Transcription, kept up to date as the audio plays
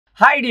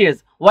Hi dears,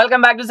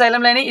 welcome back to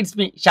Xylem Learning. It's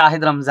me,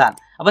 Shahid Ramzan.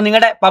 അപ്പോൾ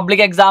നിങ്ങളുടെ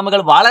public എക്സാമുകൾ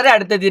വളരെ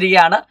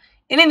അടുത്തെത്തിയിരിക്കുകയാണ്.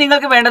 ഇനി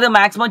നിങ്ങൾക്ക് വേണ്ടത്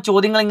മാക്സിമം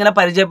ചോദ്യങ്ങൾ ഇങ്ങനെ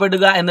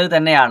പരിചയപ്പെടുക എന്നത്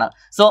തന്നെയാണ്.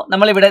 സോ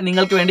നമ്മളിവിടെ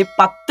നിങ്ങൾക്ക് വേണ്ടി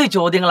 10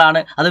 ചോദ്യങ്ങളാണ്,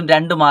 അതും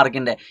 2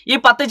 മാർക്കിൻ്റെ. ഈ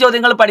 10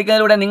 ചോദ്യങ്ങൾ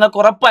പഠിക്കുന്നതിലൂടെ നിങ്ങൾക്ക്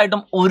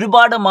ഉറപ്പായിട്ടും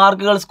ഒരുപാട്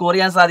മാർക്കുകൾ സ്കോർ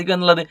ചെയ്യാൻ സാധിക്കും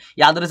എന്നുള്ളത്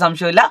യാതൊരു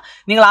സംശയമില്ല.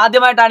 നിങ്ങൾ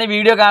ആദ്യമായിട്ടാണ് ഈ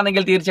വീഡിയോ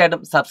കാണുന്നതെങ്കിൽ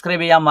തീർച്ചയായിട്ടും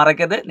സബ്സ്ക്രൈബ് ചെയ്യാൻ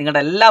മറക്കരുത്.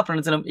 നിങ്ങളുടെ എല്ലാ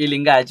ഫ്രണ്ട്സിനും ഈ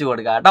ലിങ്ക് അയച്ചു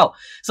കൊടുക്കുക കേട്ടോ.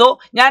 സോ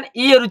ഞാൻ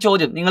ഈ ഒരു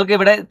ചോദ്യം നിങ്ങൾക്ക്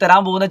ഇവിടെ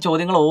തരാൻ പോകുന്ന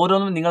ചോദ്യങ്ങൾ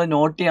ഓരോന്നും നിങ്ങൾ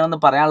നോട്ട് ചെയ്യണമെന്ന്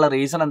പറയാനുള്ള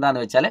റീസൺ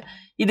എന്താണെന്ന് വെച്ചാൽ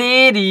ഇതേ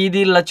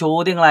രീതിയിലുള്ള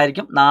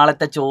ചോദ്യങ്ങളായിരിക്കും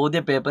നാളത്തെ ചോദ്യ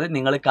പേപ്പറിൽ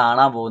നിങ്ങൾ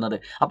കാണാൻ പോകുന്നത്.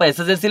 അപ്പോൾ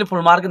SSLCയിൽ ഫുൾ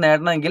മാർക്ക്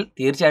നേടണമെങ്കിൽ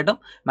തീർച്ചയായിട്ടും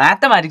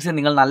മാത്തമാറ്റിക്സ്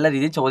നിങ്ങൾ നല്ല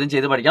രീതിയിൽ ചോദ്യം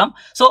ചെയ്ത് പഠിക്കണം.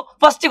 സോ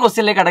ഫസ്റ്റ്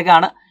ക്വസ്റ്റ്യനിലേക്ക്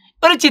കിടക്കുകയാണ്.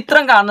 ഒരു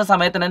ചിത്രം കാണുന്ന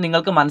സമയത്ത് തന്നെ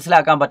നിങ്ങൾക്ക്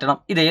മനസ്സിലാക്കാൻ പറ്റണം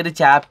ഇത് ഏത്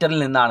ചാപ്റ്ററിൽ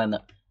നിന്നാണെന്ന്.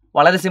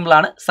 വളരെ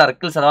സിമ്പിളാണ്,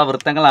 സർക്കിൾസ് അഥവാ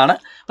വൃത്തങ്ങളാണ്.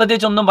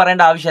 പ്രത്യേകിച്ച് ഒന്നും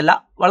പറയേണ്ട ആവശ്യമില്ല.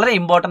 വളരെ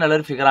ഇമ്പോർട്ടൻ്റ് ഉള്ള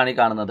ഒരു ഫിഗറാണ് ഈ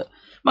കാണുന്നത്.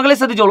 മക്കളെ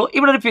ശ്രദ്ധിച്ചോളൂ,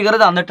 ഇവിടെ ഒരു ഫിഗർ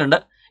തന്നിട്ടുണ്ട്.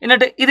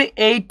 എന്നിട്ട് ഇത്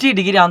 80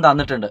 ഡിഗ്രി ആണെന്ന്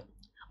തന്നിട്ടുണ്ട്.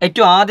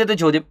 ഏറ്റവും ആദ്യത്തെ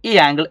ചോദ്യം ഈ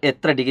ആംഗിൾ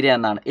എത്ര ഡിഗ്രി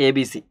എന്നാണ്,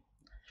 ABC.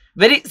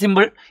 Very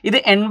simple. ഇത്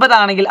 80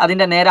 ആണെങ്കിൽ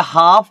അതിൻ്റെ നേരെ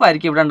ഹാഫ്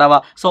ആയിരിക്കും ഇവിടെ ഉണ്ടാവുക.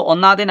 So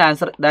ഒന്നാമതിൻ്റെ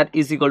answer that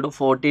is equal to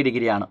 40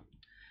 ഡിഗ്രിയാണ്.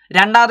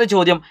 രണ്ടാമത്തെ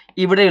ചോദ്യം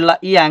ഇവിടെയുള്ള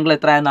ഈ ആംഗിൾ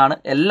എത്രയെന്നാണ്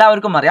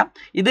എല്ലാവർക്കും അറിയാം.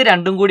 ഇത്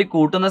രണ്ടും കൂടി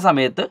കൂട്ടുന്ന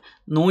സമയത്ത്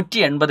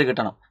 180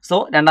 കിട്ടണം. സോ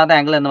രണ്ടാമത്തെ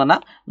ആംഗിൾ എന്ന്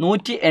പറഞ്ഞാൽ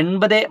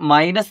 180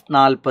 minus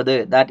 40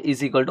 that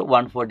is equal to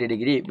 140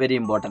 degree. Very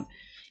important.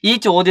 ഈ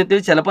ചോദ്യത്തിൽ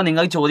ചിലപ്പോൾ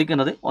നിങ്ങൾ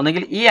ചോദിക്കുന്നത്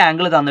ഒന്നെങ്കിൽ ഈ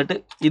ആംഗിൾ തന്നിട്ട്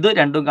ഇത്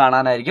രണ്ടും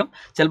കാണാനായിരിക്കും,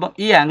 ചിലപ്പം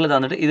ഈ ആംഗിൾ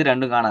തന്നിട്ട് ഇത്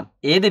രണ്ടും കാണാൻ.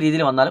 ഏത്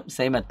രീതിയിൽ വന്നാലും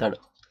സെയിം മെത്തേഡ്.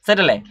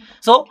 സെറ്റ് അല്ലേ?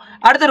 സോ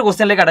അടുത്തൊരു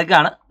ക്വസ്റ്റ്യനിലേക്ക്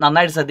കിടക്കുകയാണ്.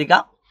 നന്നായിട്ട് ശ്രദ്ധിക്കുക.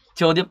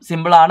 ചോദ്യം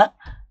സിമ്പിളാണ്,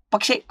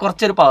 പക്ഷേ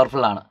കുറച്ചൊരു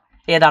പവർഫുൾ ആണ്.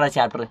 ഏതാണ്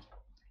ചാപ്റ്റർ?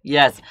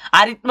 യെസ്,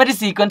 അരിത്മെറ്റിക്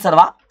സീക്വൻസ്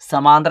അഥവാ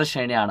സമാന്തര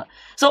ശ്രേണിയാണ്.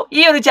 സോ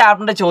ഈ ഒരു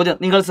ചാപ്റ്ററിൻ്റെ ചോദ്യം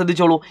നിങ്ങൾ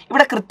ശ്രദ്ധിച്ചോളൂ.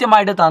 ഇവിടെ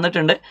കൃത്യമായിട്ട്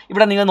തന്നിട്ടുണ്ട്.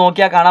 ഇവിടെ നിങ്ങൾ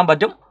നോക്കിയാൽ കാണാൻ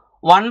പറ്റും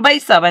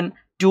 1/7,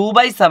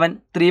 2/7,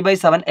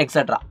 3/7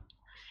 എക്സെട്ര.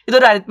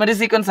 ഇതൊരു അരിത്മെറ്റിക്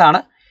സീക്വൻസ്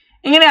ആണ്.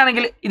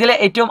 ഇങ്ങനെയാണെങ്കിൽ ഇതിലെ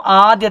ഏറ്റവും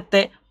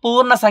ആദ്യത്തെ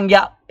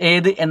പൂർണ്ണസംഖ്യ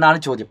ഏത് എന്നാണ്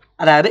ചോദ്യം.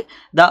 അതായത്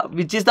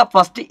which is the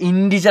first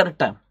integer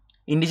term.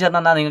 Integer എന്ന്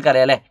പറഞ്ഞാൽ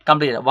നിങ്ങൾക്കറിയാം അല്ലേ,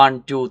 കംപ്ലീറ്റ് 1,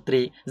 2, 3,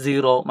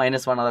 0,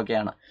 -1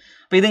 അതൊക്കെയാണ്.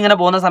 അപ്പോൾ ഇതിങ്ങനെ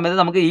പോകുന്ന സമയത്ത്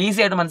നമുക്ക് ഈസി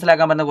ആയിട്ട്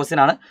മനസ്സിലാക്കാൻ പറ്റുന്ന ക്വസ്റ്റ്യൻ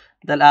ആണ്.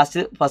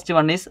 First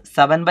one is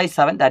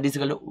 7/7 that is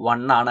equal to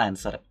 1 ആണ്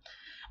ആൻസർ.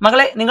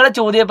 മകളെ നിങ്ങളുടെ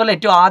ചോദ്യത്തിൽ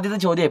ഏറ്റവും ആദ്യത്തെ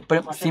ചോദ്യം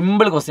എപ്പോഴും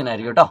സിമ്പിൾ ക്വസ്റ്റ്യൻ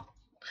ആയിരിക്കും കേട്ടോ.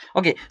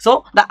 Okay, so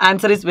the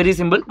answer is very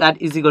simple,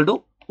 that is equal to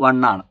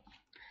 1 ആണ്.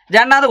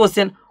 രണ്ടാമത്തെ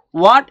question,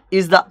 what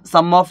is the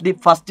sum of the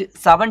first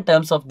 7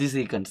 terms of the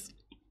sequence.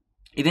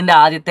 ഇതിൻ്റെ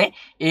ആദ്യത്തെ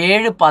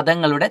 7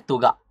 പദങ്ങളുടെ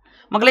തുക.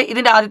 മക്കളെ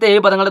ഇതിൻ്റെ ആദ്യത്തെ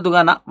 7 പദങ്ങളുടെ തുക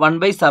എന്നാൽ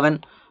 1/7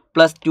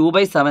 പ്ലസ്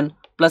 2/7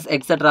 പ്ലസ്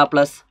എക്സെട്ര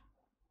പ്ലസ്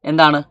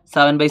എന്താണ്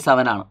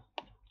 7/7 ആണ്.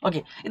 ഓക്കെ,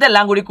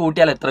 ഇതെല്ലാം കൂടി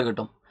കൂട്ടിയാൽ എത്ര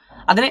കിട്ടും?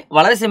 അതിന്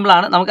വളരെ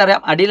സിമ്പിളാണ്.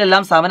 നമുക്കറിയാം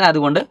അടിയിലെല്ലാം 7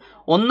 ആയതുകൊണ്ട്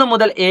 1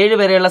 മുതൽ 7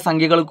 വരെയുള്ള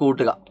സംഖ്യകൾ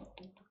കൂട്ടുക.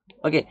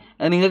 ഓക്കെ,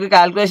 നിങ്ങൾക്ക്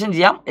കാൽക്കുലേഷൻ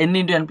ചെയ്യാം. n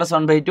 × n +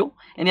 1/2.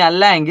 ഇനി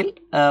അല്ല എങ്കിൽ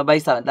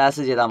 /7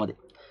 ലാസ്റ്റ് ചെയ്താൽ മതി.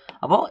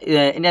 അപ്പോൾ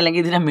ഇനി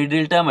അല്ലെങ്കിൽ ഇതിൻ്റെ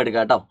മിഡിൽ ടേം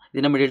എടുക്കുക കേട്ടോ.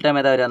 ഇതിൻ്റെ മിഡിൽ ടേം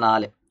ഏതാ വരിക?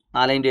 4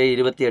 × 7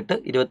 28,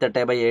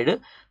 28/7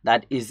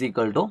 ദാറ്റ് ഈസ്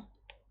ഈക്വൽ ടു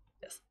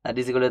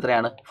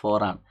എത്രയാണ്?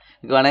 4 ആണ്.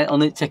 നിങ്ങൾക്ക് വേണമെങ്കിൽ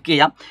ഒന്ന് ചെക്ക്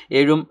ചെയ്യാം.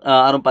 7,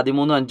 6,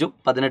 13, 5,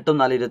 18,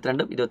 4,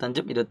 22,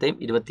 25, 27,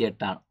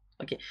 28 ആണ്.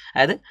 ഓക്കെ,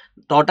 അതായത്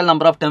total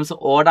number of terms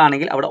odd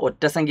ആണെങ്കിൽ അവിടെ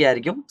ഒറ്റ സംഖ്യ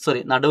ആയിരിക്കും.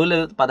 സോറി, നടുവിൽ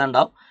പദം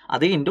ഉണ്ടാവും.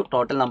 അത് into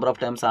total number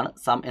of terms ആണ്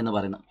സം എന്ന്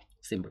പറയുന്നത്.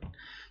 സിമ്പിൾ.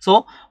 സോ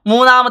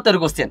മൂന്നാമത്തെ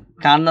ഒരു ക്വസ്റ്റ്യൻ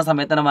കാണുന്ന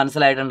സമയത്ത് തന്നെ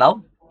മനസ്സിലായിട്ടുണ്ടാവും.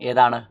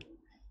 ഏതാണ്?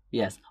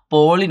 യെസ്,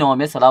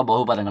 പോളിനോമിയൽസ് അഥവാ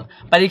ബഹുപദങ്ങൾ.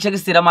 പരീക്ഷയ്ക്ക്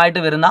സ്ഥിരമായിട്ട്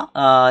വരുന്ന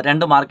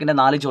 2 മാർക്കിൻ്റെ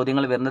 4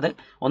 ചോദ്യങ്ങൾ വരുന്നത്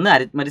ഒന്ന്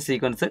അരിത്മെറ്റിക്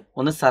സീക്വൻസ്,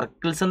 ഒന്ന്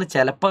സർക്കിൾസ് എന്ന്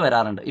ചിലപ്പോൾ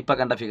വരാറുണ്ട്. ഇപ്പോൾ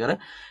കണ്ട ഫിഗർ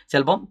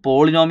ചിലപ്പം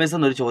പോളിനോമിയൽസ്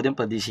എന്നൊരു ചോദ്യം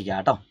പ്രതീക്ഷിക്കുക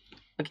കേട്ടോ.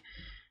 Okay,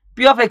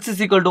 P of x is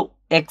equal to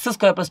x²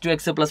 +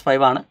 2x +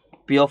 5 ആണ്.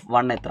 P of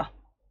 1 എത്ര?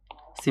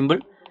 സിമ്പിൾ.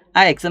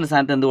 ആ എക്സിൻ്റെ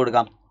സ്ഥാനത്ത് എന്ത്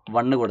കൊടുക്കാം?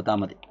 1 കൊടുത്താൽ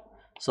മതി.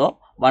 So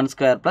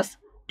 1² +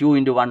 2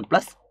 × 1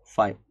 +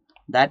 5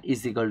 that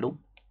is equal to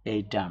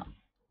 8 ആണ്.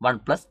 1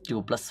 +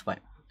 2 +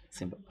 5.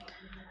 സിമ്പിൾ.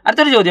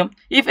 അടുത്തൊരു ചോദ്യം,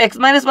 if x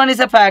 - 1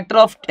 is A factor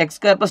of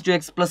x² +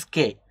 2x +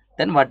 k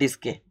then what is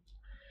k?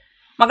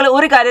 മക്കളെ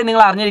ഒരു കാര്യം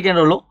നിങ്ങൾ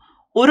അറിഞ്ഞിരിക്കേണ്ടുള്ളൂ.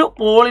 ഒരു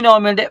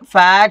പോളിനോമിയലിൻ്റെ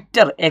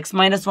ഫാക്ടർ x -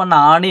 1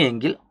 ആണ്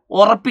എങ്കിൽ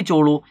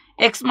ഉറപ്പിച്ചോളൂ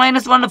x -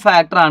 1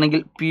 ഫാക്ടർ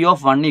ആണെങ്കിൽ P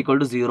of 1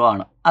 = 0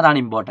 ആണ്. അതാണ്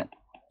ഇമ്പോർട്ടൻറ്റ്.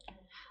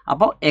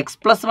 അപ്പോൾ x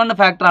 + 1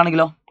 ഫാക്ടർ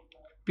ആണെങ്കിലോ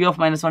P of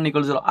 - 1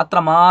 = 0. അത്ര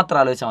മാത്രം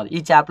ആലോചിച്ചാൽ മതി.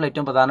 ഈ ചാപ്റ്ററിൽ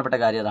ഏറ്റവും പ്രധാനപ്പെട്ട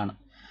കാര്യം അതാണ്.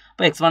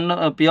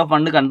 അപ്പോൾ P of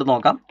 1 കണ്ടു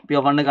നോക്കാം. P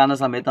of 1 കാണുന്ന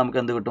സമയത്ത്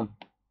നമുക്ക് എന്ത് കിട്ടും?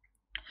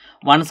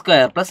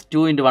 1² +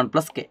 2 × 1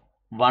 + k.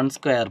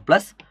 1²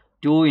 +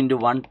 2 ×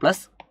 1 +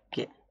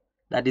 k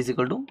that is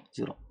equal to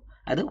 0.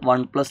 അതായത്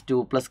 1 + 2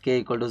 + k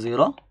 =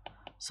 0.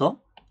 So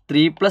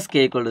 3 +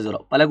 k = 0.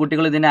 പല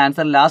കുട്ടികളും ഇതിൻ്റെ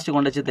ആൻസർ ലാസ്റ്റ്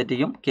കൊണ്ടുവച്ച്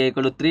തെറ്റിക്കും. k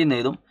 = 3 എന്ന്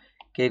എഴുതും.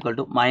 k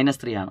 =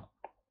 -3 ആണ്.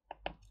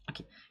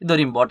 ഓക്കെ,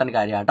 ഇതൊരു ഇമ്പോർട്ടൻറ്റ്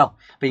കാര്യമാണ് കേട്ടോ.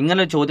 അപ്പോൾ ഇങ്ങനെ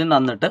ഒരു ചോദ്യം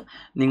തന്നിട്ട്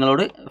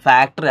നിങ്ങളോട്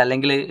ഫാക്ടർ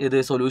അല്ലെങ്കിൽ ഇത്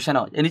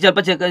സൊല്യൂഷനോ ഇനി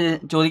ചിലപ്പോൾ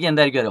ചോദിക്കുക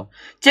എന്തായിരിക്കുമല്ലോ,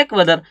 ചെക്ക്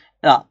വെദർ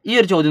ഈ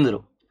ഒരു ചോദ്യം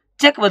തരും.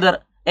 Check whether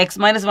x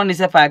 - 1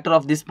 is A factor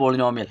of this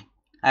polynomial.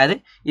 അതായത്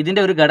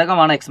ഇതിൻ്റെ ഒരു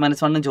ഘടകമാണ് x -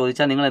 1 എന്ന്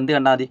ചോദിച്ചാൽ നിങ്ങൾ എന്ത്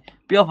കണ്ടാൽ മതി?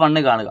 P of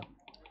 1 കാണുക.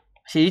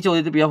 പക്ഷേ ഈ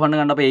ചോദ്യത്തിൽ P of 1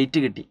 കണ്ടപ്പോൾ 8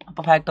 കിട്ടി.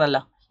 അപ്പോൾ ഫാക്ടർ അല്ല.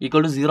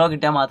 = 0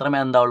 കിട്ടിയാൽ മാത്രമേ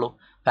എന്താവുള്ളൂ?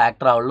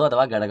 ഫാക്ടർ ആവുള്ളൂ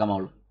അഥവാ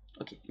ഘടകമാവുള്ളൂ.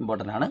 ഓക്കെ,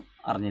 ഇമ്പോർട്ടൻ്റ് ആണ്,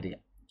 അറിഞ്ഞിരിക്കുക.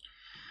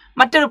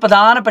 മറ്റൊരു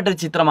പ്രധാനപ്പെട്ട ഒരു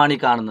ചിത്രമാണ് ഈ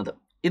കാണുന്നത്.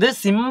 ഇത്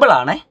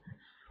സിമ്പിളാണ്.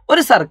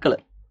 ഒരു സർക്കിള്,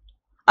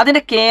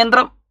 അതിൻ്റെ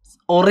കേന്ദ്രം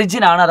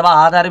ഒറിജിനാണ് അഥവാ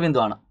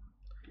ആധാരബിന്ദുവാണ്.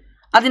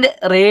 അതിൻ്റെ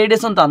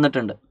റേഡിയസും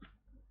തന്നിട്ടുണ്ട്.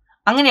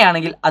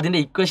 അങ്ങനെയാണെങ്കിൽ അതിൻ്റെ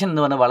ഇക്വേഷൻ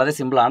എന്ന് പറഞ്ഞാൽ വളരെ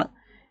സിമ്പിളാണ്.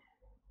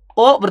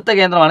 O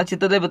വൃത്തകേന്ദ്രമാണ്.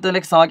 ചിത്രത്തിലെ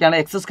വൃത്തത്തിൻ്റെ സമവാക്യമാണ്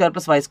x²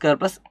 +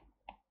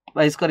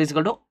 y²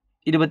 ഈക്വൽ ടു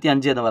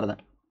 25 എന്ന്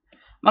പറയുന്നത്.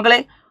 മക്കളെ,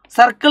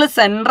 സർക്കിൾ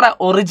സെൻറ്റർ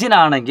ഒറിജിൻ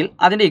ആണെങ്കിൽ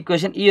അതിൻ്റെ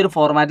ഇക്വേഷൻ ഈ ഒരു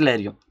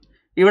ഫോർമാറ്റിലായിരിക്കും.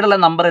 ഇവിടെയുള്ള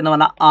നമ്പർ എന്ന്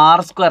പറഞ്ഞാൽ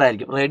r²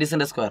 ആയിരിക്കും,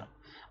 റേഡിയസിൻ്റെ സ്ക്വയർ.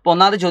 അപ്പോൾ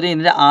ഒന്നാമത്തെ ചോദ്യം,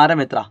 ഇതിൻ്റെ ആരം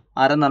എത്ര?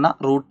 ആരം എന്ന് പറഞ്ഞാൽ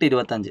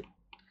 √25.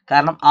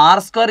 കാരണം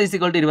r²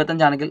 ഈക്വൽ ടു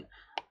 25 ആണെങ്കിൽ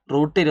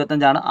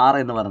 √25 ആണ് r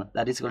എന്ന് പറയുന്നത്,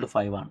 ദാറ്റ് ഈക്വൽ ടു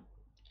 5 ആണ്.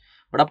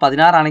 ഇവിടെ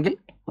 16 ആണെങ്കിൽ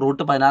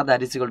 √16,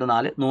 ദാറ്റ് ഈക്വൽ ടു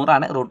 4. 100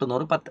 ആണ്,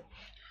 √100 10.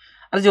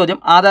 അടുത്ത ചോദ്യം,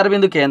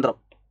 ആധാരബിന്ദു കേന്ദ്രം.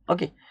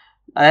 ഓക്കെ,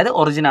 അതായത്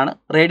ഒറിജിൻ ആണ്,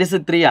 റേഡിയസ്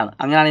 3 ആണ്.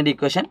 അങ്ങനെയാണ് ഇതിൻ്റെ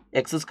equation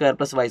x²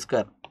 +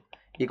 y²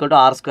 equal to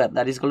r²,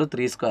 that equal to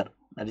 3²,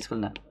 that equal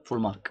 9. Full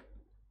mark.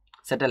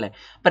 Set അല്ലേ?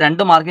 അപ്പോൾ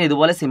 2 മാർക്കിന്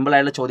ഇതുപോലെ സിമ്പിൾ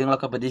ആയിട്ടുള്ള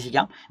ചോദ്യങ്ങളൊക്കെ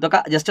പ്രതീക്ഷിക്കാം. ഇതൊക്കെ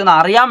ജസ്റ്റ് ഒന്ന്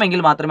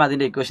അറിയാമെങ്കിൽ മാത്രമേ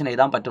അതിൻ്റെ ഇക്വേഷൻ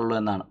എഴുതാൻ പറ്റുള്ളൂ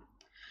എന്നാണ്.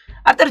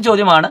 അടുത്തൊരു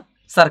ചോദ്യമാണ്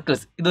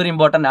സർക്കിൾസ്. ഇതൊരു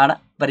ഇമ്പോർട്ടൻ്റ് ആണ്,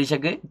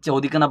 പരീക്ഷയ്ക്ക്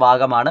ചോദിക്കുന്ന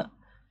ഭാഗമാണ്.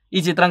 ഈ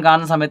ചിത്രം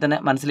കാണുന്ന സമയത്ത് തന്നെ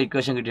മനസ്സിൽ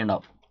ഇക്വേഷൻ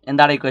കിട്ടിയിട്ടുണ്ടാവും.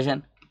 എന്താണ് equation?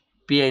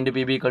 PA ×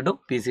 PB =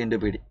 PC ×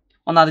 PD.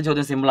 ഒന്നാമത്തെ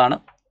ചോദ്യം സിമ്പിളാണ്.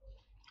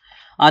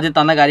 ആദ്യം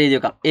തന്ന കാര്യം എഴുതി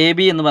വെക്കാം. AB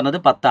എന്ന് പറഞ്ഞത്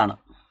 10 ആണ്.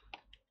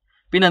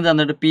 പിന്നെ എന്ത്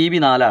തന്നിട്ട് PB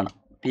 4 ആണ്.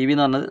 PB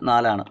എന്ന് പറഞ്ഞത്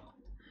 4 ആണ്.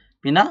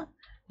 പിന്നെ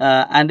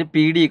ആൻഡ്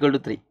PD =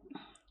 3.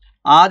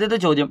 ആദ്യത്തെ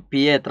ചോദ്യം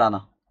PA എത്രയാണ്?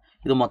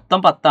 ഇത് മൊത്തം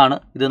 10 ആണ്,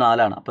 ഇത്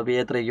 4 ആണ്. അപ്പോൾ PA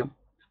എത്രയായിരിക്കും?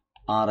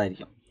 6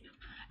 ആയിരിക്കും.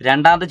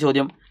 രണ്ടാമത്തെ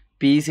ചോദ്യം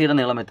PCയുടെ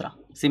നീളം എത്ര?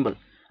 സിമ്പിൾ,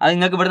 അത്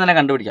നിങ്ങൾക്ക് ഇവിടെ തന്നെ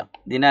കണ്ടുപിടിക്കാം.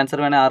 ഇതിൻ്റെ ആൻസർ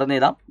വേണേൽ 6 എന്ന്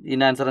എഴുതാം.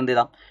 ഇതിൻ്റെ ആൻസർ എന്ത്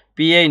എഴുതാം?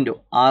 PA ×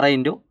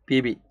 6 ×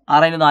 PB.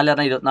 6 × 4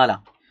 പറഞ്ഞാൽ 24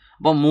 ആണ്.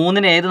 അപ്പോൾ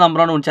 3ന് ഏത്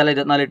നമ്പറാണ് ഗുണിച്ചാൽ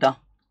 24 കിട്ടുക?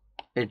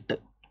 8.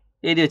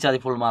 എഴുതി വെച്ചാൽ മതി,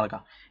 ഫുൾ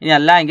മാർക്കാണ്. ഇനി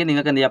അല്ല എങ്കിൽ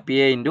നിങ്ങൾക്ക് എന്ത് ചെയ്യാം?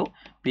 PA ×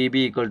 PB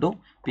 =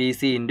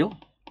 PC ×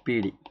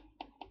 PD.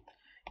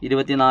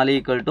 24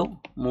 =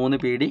 3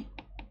 PD.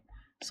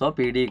 So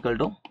PD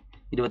 =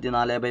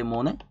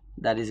 24/3,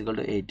 that is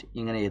 = 8.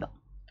 ഇങ്ങനെ എഴുതാം.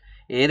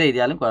 ഏത്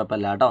എഴുതിയാലും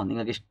കുഴപ്പമില്ല കേട്ടോ.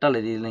 നിങ്ങൾക്ക് ഇഷ്ടമുള്ള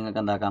രീതിയിൽ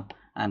നിങ്ങൾക്ക് എന്താക്കാം?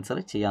 Answer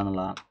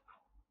ചെയ്യാമെന്നുള്ളതാണ്.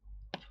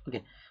 Okay,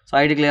 so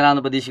idea clear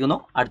ആണെന്ന് പ്രതീക്ഷിക്കുന്നു.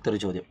 അടുത്തൊരു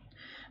ചോദ്യം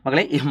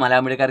മക്കളെ, ഈ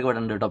മലയാളം മീഡിയക്കാർക്ക് ഇവിടെ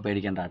ഉണ്ട് കേട്ടോ,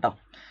 പേടിക്കേണ്ട കേട്ടോ.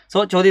 സോ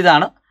ചോദ്യം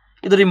ഇതാണ്.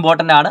 ഇതൊരു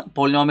ഇമ്പോർട്ടൻ്റ് ആണ്.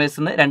 പോളിനോമിയൽസ്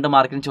നിന്ന് 2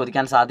 മാർക്കിന്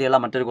ചോദിക്കാൻ സാധ്യതയുള്ള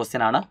മറ്റൊരു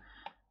ക്വസ്റ്റ്യൻ ആണ്.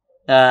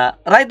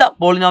 Write the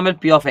polynomial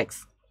P of x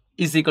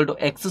is equal to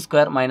x² -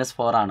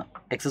 4 ആണ്.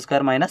 x² -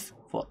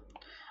 4.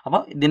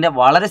 അപ്പോൾ ഇതിൻ്റെ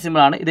വളരെ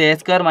സിമ്പിളാണ്. ഇത്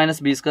A²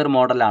 - B²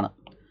 മോഡലാണ്.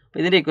 അപ്പോൾ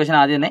ഇതിൻ്റെ ഇക്വേഷൻ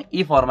ആദ്യം തന്നെ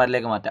ഈ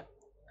ഫോർമാറ്റിലേക്ക് മാറ്റാം.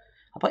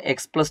 അപ്പോൾ x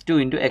 + 2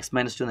 × x -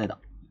 2 എന്ന് എഴുതാം.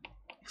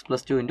 x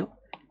 + 2 ×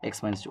 x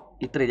 - 2.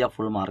 ഇത്ര എഴുതിയാൽ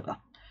ഫുൾ മാർക്കാണ്.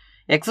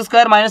 x²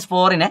 -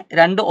 4നെ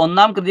 2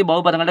 ഒന്നാം കൃതി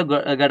ബഹുപദങ്ങളുടെ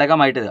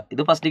ഘടകമായിട്ട് എഴുതുക.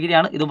 ഇത് ഫസ്റ്റ് ഡിഗ്രി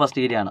ആണ്, ഇത് ഫസ്റ്റ്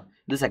ഡിഗ്രി ആണ്,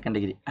 ഇത് സെക്കൻഡ്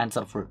ഡിഗ്രി.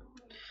 Answer full.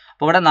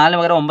 അപ്പോൾ ഇവിടെ 4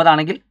 പകരം 9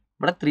 ആണെങ്കിൽ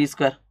ഇവിടെ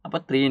 3², അപ്പോൾ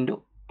 3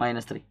 ×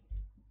 -3.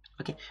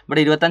 ഓക്കെ,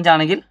 ഇവിടെ 25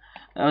 ആണെങ്കിൽ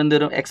എന്ത്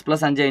വരും? x +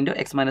 5 ×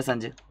 x -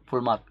 5.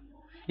 Full mark.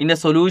 ഇതിൻ്റെ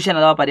സൊല്യൂഷൻ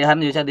അഥവാ പരിഹാരം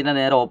എന്ന് ചോദിച്ചാൽ ഇതിൻ്റെ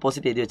നേരെ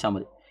ഓപ്പോസിറ്റ് എഴുതി വെച്ചാൽ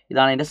മതി.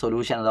 ഇതാണ് ഇതിൻ്റെ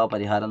സൊല്യൂഷൻ അഥവാ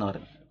പരിഹാരം എന്ന്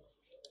പറയുന്നത്.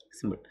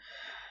 സിമ്പിൾ.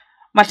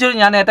 മറ്റൊരു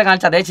ഞാൻ നേരത്തെ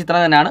കാണിച്ച അതേ ചിത്രം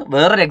തന്നെയാണ്,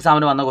 വേറൊരു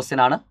എക്സാമിന് വന്ന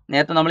ക്വസ്റ്റ്യൻ ആണ്.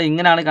 നേരത്തെ നമ്മൾ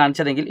ഇങ്ങനെയാണ്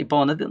കാണിച്ചതെങ്കിൽ ഇപ്പോൾ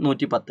വന്നത്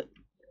 110.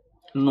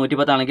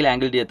 110 ആണെങ്കിൽ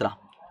ആംഗിൾ ഡി എത്ര?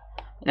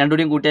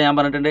 രണ്ടുകൂടിയും കൂട്ടിയാൽ ഞാൻ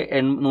പറഞ്ഞിട്ടുണ്ട്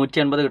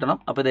 180 കിട്ടണം.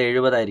 അപ്പോൾ ഇത്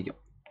 70 ആയിരിക്കും.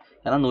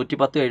 കാരണം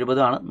 110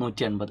 70 ആണ്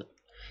 180.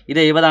 ഇത്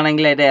 70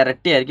 ആണെങ്കിൽ അതിൻ്റെ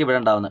ഇരട്ടി ആയിരിക്കും ഇവിടെ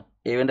ഉണ്ടാവുന്നത്.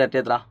 70ൻ്റെ ഇരട്ടി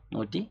എത്ര?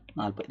 140.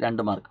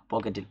 2 മാർക്ക്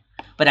പോക്കറ്റിൽ.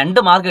 അപ്പോൾ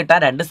 2 മാർക്ക് കിട്ടാൻ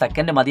 2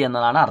 സെക്കൻഡ് മതി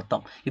എന്നതാണ് അർത്ഥം.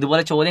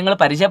 ഇതുപോലെ ചോദ്യങ്ങൾ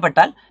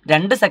പരിചയപ്പെട്ടാൽ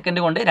 2 സെക്കൻഡ്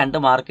കൊണ്ട് 2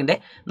 മാർക്കിൻ്റെ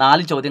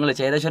 4 ചോദ്യങ്ങൾ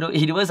വെച്ച് ഏകദേശം ഒരു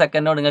 20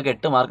 സെക്കൻഡോട് നിങ്ങൾക്ക്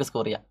 8 മാർക്ക്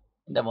സ്കോർ ചെയ്യാം.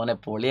 എൻ്റെ മോനെ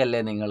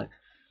പൊളിയല്ലേ നിങ്ങൾ?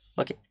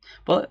 ഓക്കെ,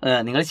 അപ്പോൾ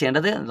നിങ്ങൾ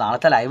ചെയ്യേണ്ടത്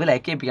നാളത്തെ ലൈവ്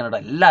ലൈക്ക് ചെയ്യിപ്പിക്കണം കേട്ടോ.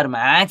 എല്ലാവരും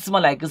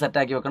മാക്സിമം ലൈക്ക്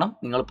സെറ്റാക്കി വെക്കണം.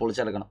 നിങ്ങൾ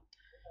പൊളിച്ചെടുക്കണം.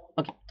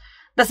 Okay,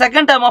 the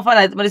second term of an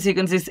arithmetic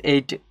sequence is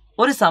 8.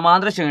 ഒരു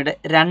സമാന്തര ശ്രേണിയുടെ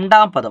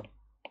രണ്ടാം പദം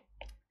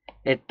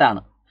 8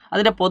 ആണ്.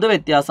 അതിൻ്റെ പൊതു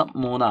വ്യത്യാസം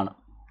 3 ആണ്.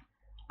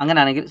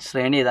 അങ്ങനെയാണെങ്കിൽ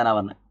ശ്രേണി എഴുതാനാണ്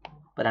പറഞ്ഞത്.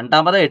 അപ്പോൾ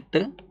രണ്ടാം പദം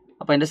 8,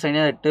 അപ്പോൾ അതിൻ്റെ ശ്രേണി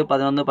 8,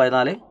 11,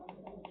 14.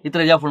 ഇത്ര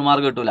എഴുതിയാൽ ഫുൾ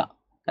മാർക്ക് കിട്ടില്ല.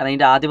 കാരണം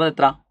ഇതിൻ്റെ ആദ്യ പദം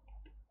എത്ര?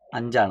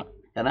 5 ആണ്.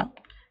 കാരണം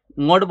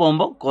ഇങ്ങോട്ട്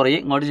പോകുമ്പോൾ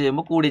കുറയും, ഇങ്ങോട്ട്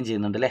ചെയ്യുമ്പോൾ കൂടുകയും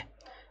ചെയ്യുന്നുണ്ട് അല്ലേ?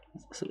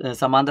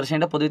 സമാന്തര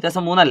ശ്രേണിയുടെ പൊതു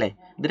വ്യത്യാസം 3 അല്ലേ?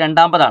 ഇത്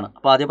രണ്ടാം പദമാണ്.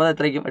 അപ്പോൾ ആദ്യ പദം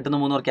എത്രയ്ക്കും? 8 ×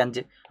 3 =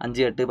 5,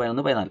 5, 8,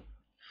 11, 14.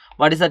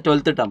 What is the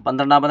 12th term?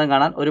 12ാം പദം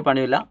കാണാൻ ഒരു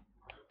പണിയില്ല.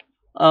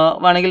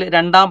 വേണമെങ്കിൽ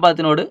രണ്ടാം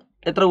പദത്തിനോട്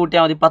എത്ര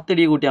കൂട്ടിയാൽ മതി? 10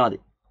 ഡി കൂട്ടിയാൽ മതി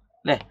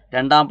അല്ലേ?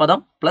 രണ്ടാം പദം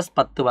 +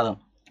 10 പദം,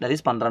 ദാറ്റ്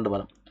ഈസ് 12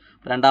 പദം.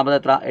 രണ്ടാം പദം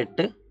എത്ര?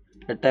 8,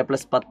 8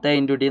 + 10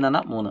 × d എന്ന്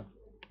പറഞ്ഞാൽ 3,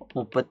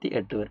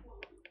 38 വരും.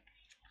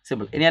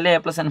 സിമ്പിൾ. ഇനി അല്ലേ A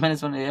 + n -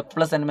 1, A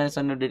 + n -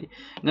 1 d.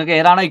 നിങ്ങൾക്ക്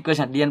ഏതാണോ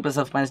ഇക്വേഷൻ dn +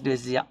 f - d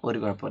വെച്ച് ചെയ്യാം, ഒരു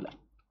കുഴപ്പമില്ല.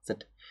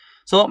 സെറ്റ്.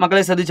 സോ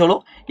മക്കളെ ശ്രദ്ധിച്ചോളൂ.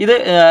 ഇത്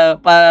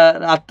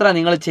അത്ര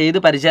നിങ്ങൾ ചെയ്ത്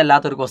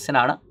പരിചയമില്ലാത്തൊരു ക്വസ്റ്റ്യൻ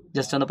ആണ്.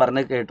 ജസ്റ്റ് ഒന്ന്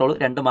പറഞ്ഞ് കേട്ടോളൂ.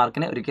 2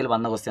 മാർക്കിന് ഒരിക്കൽ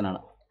വന്ന ക്വസ്റ്റ്യൻ ആണ്.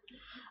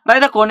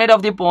 അതായത് coordinate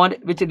of the point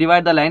which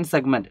divide the line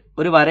segment.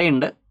 ഒരു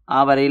വരയുണ്ട്, ആ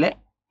വരയിലെ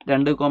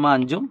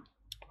 2,5ഉം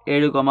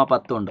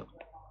 7,10 ഉണ്ട്.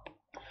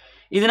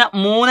 ഇതിനെ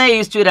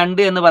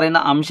 3:2 എന്ന് പറയുന്ന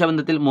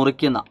അംശബന്ധത്തിൽ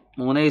മുറിക്കുന്ന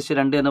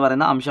 3:2 എന്ന്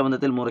പറയുന്ന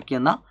അംശബന്ധത്തിൽ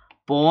മുറിക്കുന്ന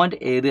പോയിന്റ്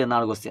ഏത്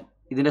എന്നാണ് ക്വസ്റ്റ്യൻ.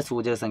 ഇതിൻ്റെ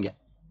സൂചക സംഖ്യ.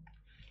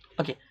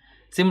 ഓക്കെ,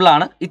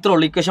 സിമ്പിളാണ്. ഇത്ര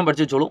ഉള്ള ഇക്വേഷൻ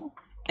പഠിച്ചു വെച്ചോളൂ.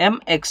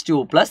 mx2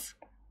 +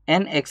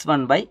 N X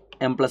one by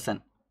M plus N.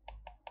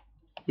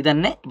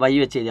 ഇതന്നെ വൈ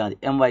വെച്ച് എഴുതിയാൽ മതി.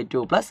 M Y two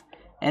plus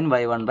N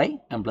Y one by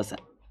M plus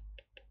N.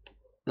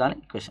 ഇതാണ്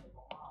ഇക്വേഷൻ.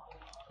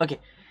 ഓക്കെ,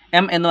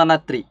 എം എന്ന് പറഞ്ഞാൽ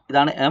 3,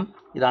 ഇതാണ് എം,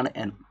 ഇതാണ്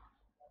എൻ.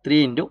 3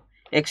 ഇൻറ്റു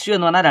എക്സ് ടു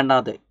എന്ന് പറഞ്ഞാൽ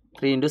രണ്ടാമത്തെ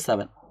 3 ഇൻറ്റു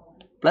 7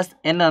 പ്ലസ്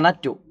എൻ എന്ന് പറഞ്ഞാൽ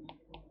 2,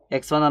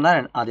 എക്സ് വൺ എന്ന്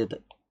പറഞ്ഞാൽ ആദ്യത്തെ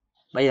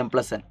by M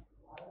plus N,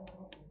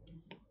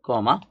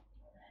 comma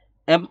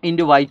M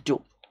into Y to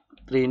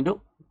 3 into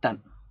 10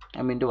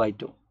 M into Y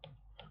two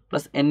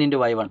plus N into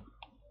Y one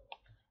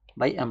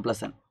by M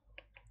plus N.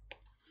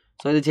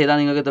 So ഇത് ചെയ്താൽ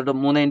നിങ്ങൾക്ക് തൊട്ട്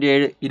 3 into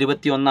 7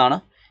 21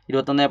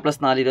 21 plus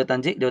 4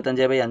 25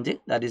 25 by 5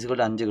 that is equal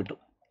to 5 കിട്ടും.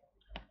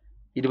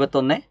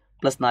 21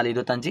 plus 4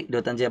 25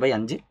 25 by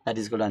 5 that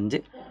is equal to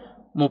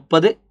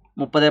 5.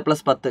 30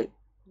 plus 10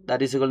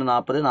 that is equal to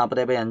 40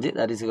 40 by 5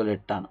 that is equal to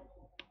 8 ആണ്.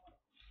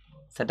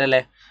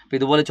 സെറ്റല്ലേ? അപ്പോൾ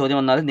ഇതുപോലെ ചോദ്യം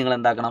വന്നാലും നിങ്ങൾ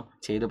എന്താക്കണം,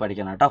 ചെയ്ത്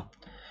പഠിക്കണം കേട്ടോ.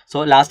 So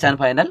last and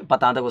final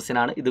 10ാമത്തെ question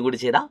ആണ്. ഇതുകൂടി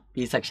ചെയ്താൽ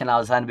ഈ സെക്ഷൻ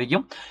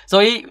അവസാനിപ്പിക്കും. സോ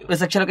ഈ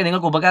സെക്ഷനൊക്കെ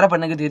നിങ്ങൾക്ക്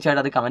ഉപകാരപ്പെടുന്നെങ്കിൽ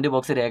തീർച്ചയായിട്ടും അത് കമൻറ്റ്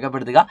ബോക്സിൽ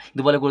രേഖപ്പെടുത്തുക.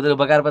 ഇതുപോലെ കൂടുതൽ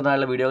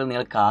ഉപകാരപ്പെടുന്ന വീഡിയോകൾ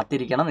നിങ്ങൾ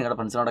കാത്തിരിക്കണം. നിങ്ങളുടെ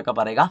ഫ്രണ്ട്സിനോടൊക്കെ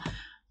പറയുക.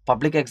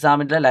 പബ്ലിക്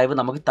എക്സാമിൻ്റെ ലൈവ്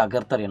നമുക്ക്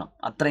തകർത്തെറിയണം,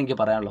 അത്ര എനിക്ക്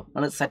പറയാനുള്ളൂ.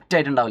 നിങ്ങൾ set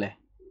ആയിട്ടുണ്ടാവില്ലേ?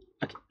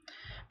 Okay,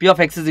 P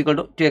of X is equal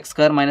to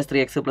 2x² -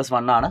 3x +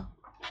 1 ആണ്.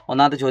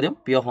 ഒന്നാമത്തെ ചോദ്യം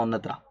പി ഓഫ് 1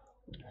 എത്ര?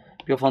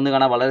 പി ഓഫ് 1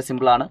 കാണാൻ വളരെ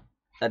സിമ്പിളാണ്.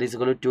 That is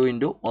equal to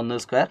 2 ×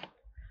 1²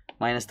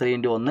 - 3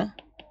 × 1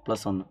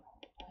 + 1.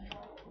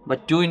 അപ്പോൾ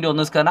 2 ×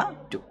 1²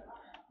 2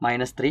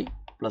 - 3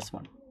 +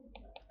 1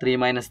 3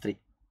 - 3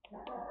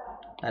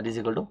 ദാറ്റ് ഈസ്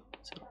ഈക്വൽ ടു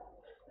 0.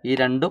 ഈ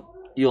രണ്ടും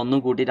ഈ ഒന്നും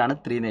കൂട്ടിയിട്ടാണ്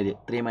 3 എന്ന് എഴുതിയത്.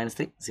 3 -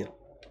 3 0.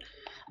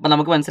 അപ്പോൾ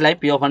നമുക്ക് മനസ്സിലായി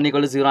പി ഓഫ് 1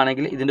 = 0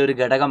 ആണെങ്കിൽ ഇതിൻ്റെ ഒരു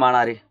ഘടകമാണ്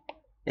ആര്?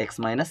 x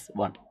 -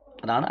 1.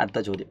 അതാണ് അടുത്ത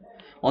ചോദ്യം.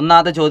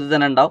 ഒന്നാമത്തെ ചോദ്യത്തിൽ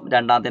തന്നെ ഉണ്ടാവും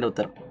രണ്ടാമത്തിൻ്റെ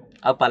ഉത്തരം.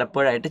 അത്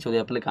പലപ്പോഴായിട്ട്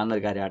ചോദ്യപേപ്പറിൽ കാണുന്ന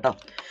ഒരു കാര്യം കേട്ടോ.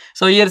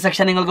 സോ ഈ ഒരു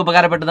സെക്ഷൻ നിങ്ങൾക്ക്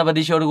ഉപകാരപ്പെടുന്ന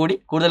പ്രതീക്ഷയോടുകൂടി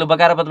കൂടുതൽ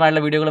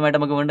ഉപകാരപ്രദമായിട്ടുള്ള വീഡിയോകളുമായിട്ട്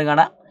നമുക്ക് വീണ്ടും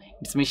കാണാം.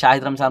 It's me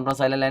Shahid Ramzan from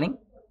xylem learning.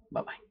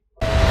 By.